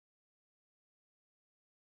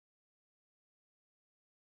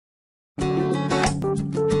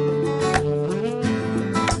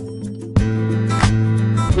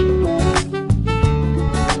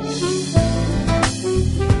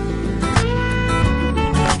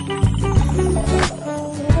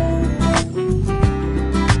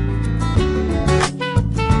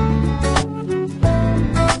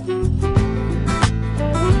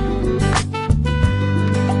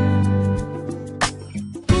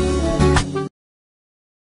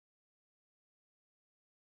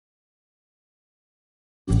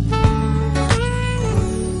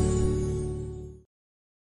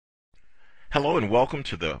Hello and welcome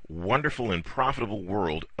to the wonderful and profitable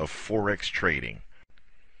world of Forex trading.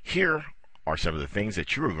 Here are some of the things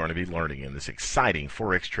that you are going to be learning in this exciting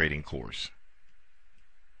Forex trading course.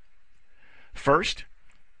 First,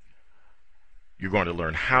 you're going to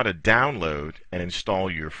learn how to download and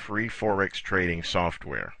install your free Forex trading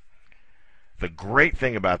software. The great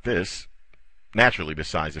thing about this, naturally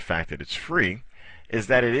besides the fact that it's free, is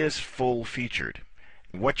that it is full-featured.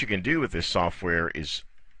 What you can do with this software is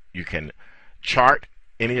you can chart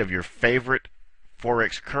any of your favorite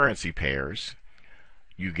Forex currency pairs,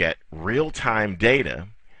 you get real-time data,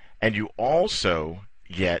 and you also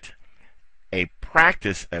get a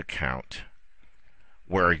practice account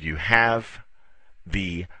where you have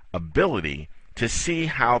the ability to see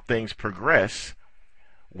how things progress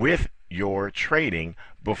with your trading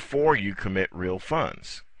before you commit real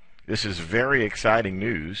funds. This is very exciting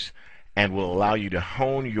news and will allow you to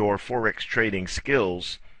hone your Forex trading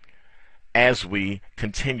skills as we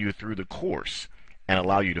continue through the course and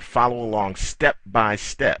allow you to follow along step by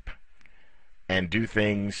step and do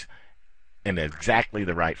things in exactly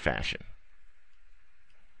the right fashion.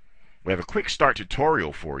 We have a quick start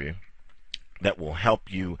tutorial for you that will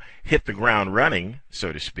help you hit the ground running,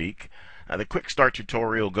 so to speak. The quick start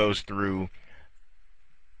tutorial goes through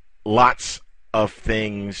lots of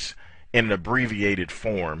things in an abbreviated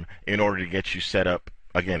form in order to get you set up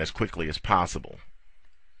again as quickly as possible.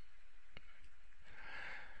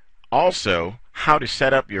 Also, how to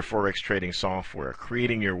set up your Forex trading software,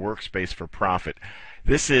 creating your workspace for profit.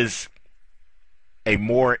 This is a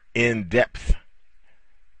more in-depth,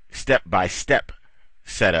 step-by-step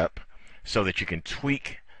setup so that you can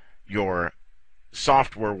tweak your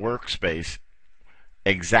software workspace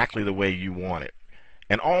exactly the way you want it.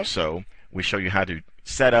 And also, we show you how to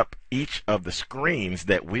set up each of the screens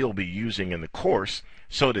that we'll be using in the course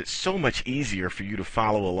so that it's so much easier for you to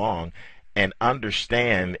follow along and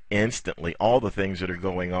understand instantly all the things that are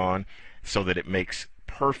going on so that it makes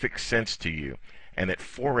perfect sense to you and that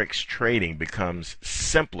Forex trading becomes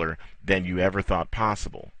simpler than you ever thought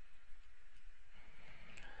possible.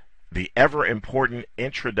 The ever important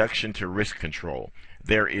introduction to risk control.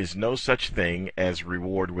 There is no such thing as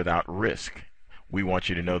reward without risk. We want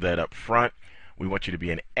you to know that up front. We want you to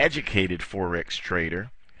be an educated Forex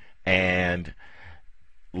trader, and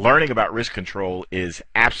learning about risk control is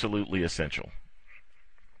absolutely essential.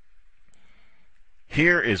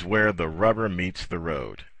 Here is where the rubber meets the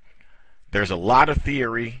road. There's a lot of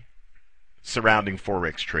theory surrounding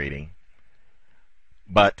Forex trading,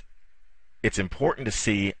 but it's important to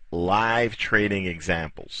see live trading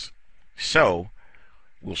examples. So,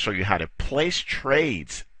 we'll show you how to place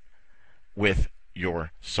trades with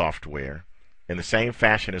your software in the same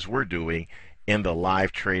fashion as we're doing in the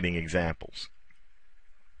live trading examples.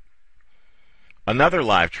 Another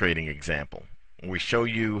live trading example, we show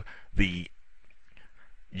you the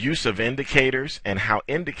use of indicators and how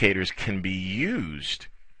indicators can be used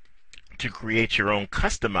to create your own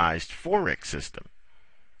customized Forex system.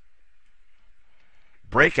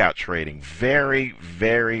 Breakout trading, very,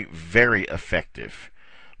 very, very effective.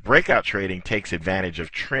 Breakout trading takes advantage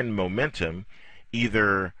of trend momentum,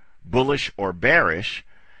 either bullish or bearish,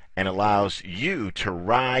 and allows you to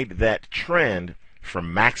ride that trend for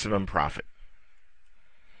maximum profit.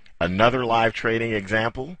 Another live trading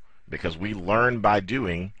example, because we learn by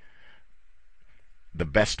doing the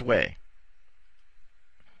best way.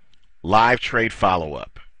 Live trade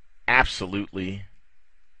follow-up, absolutely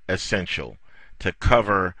essential to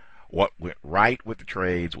cover what went right with the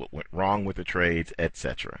trades, what went wrong with the trades,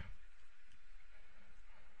 etc.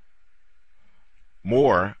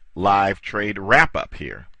 More live trade wrap-up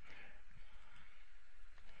here.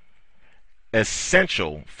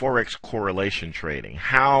 Essential Forex correlation trading,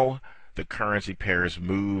 how the currency pairs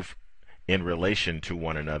move in relation to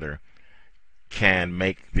one another can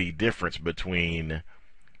make the difference between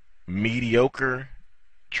mediocre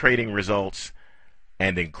trading results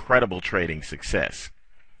and incredible trading success.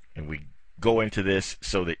 And we go into this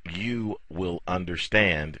so that you will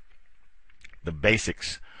understand the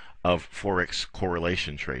basics of Forex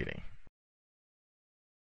correlation trading.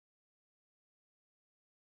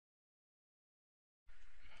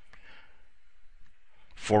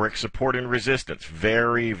 Forex support and resistance,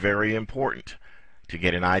 very, very important to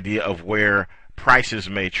get an idea of where prices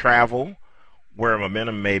may travel, where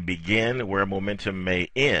momentum may begin, where momentum may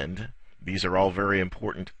end. These are all very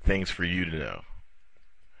important things for you to know.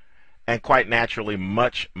 And quite naturally,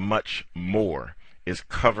 much, much more is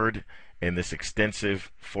covered in this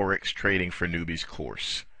extensive Forex Trading for Newbies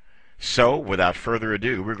course. So, without further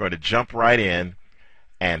ado, we're going to jump right in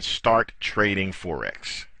and start trading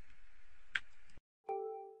Forex.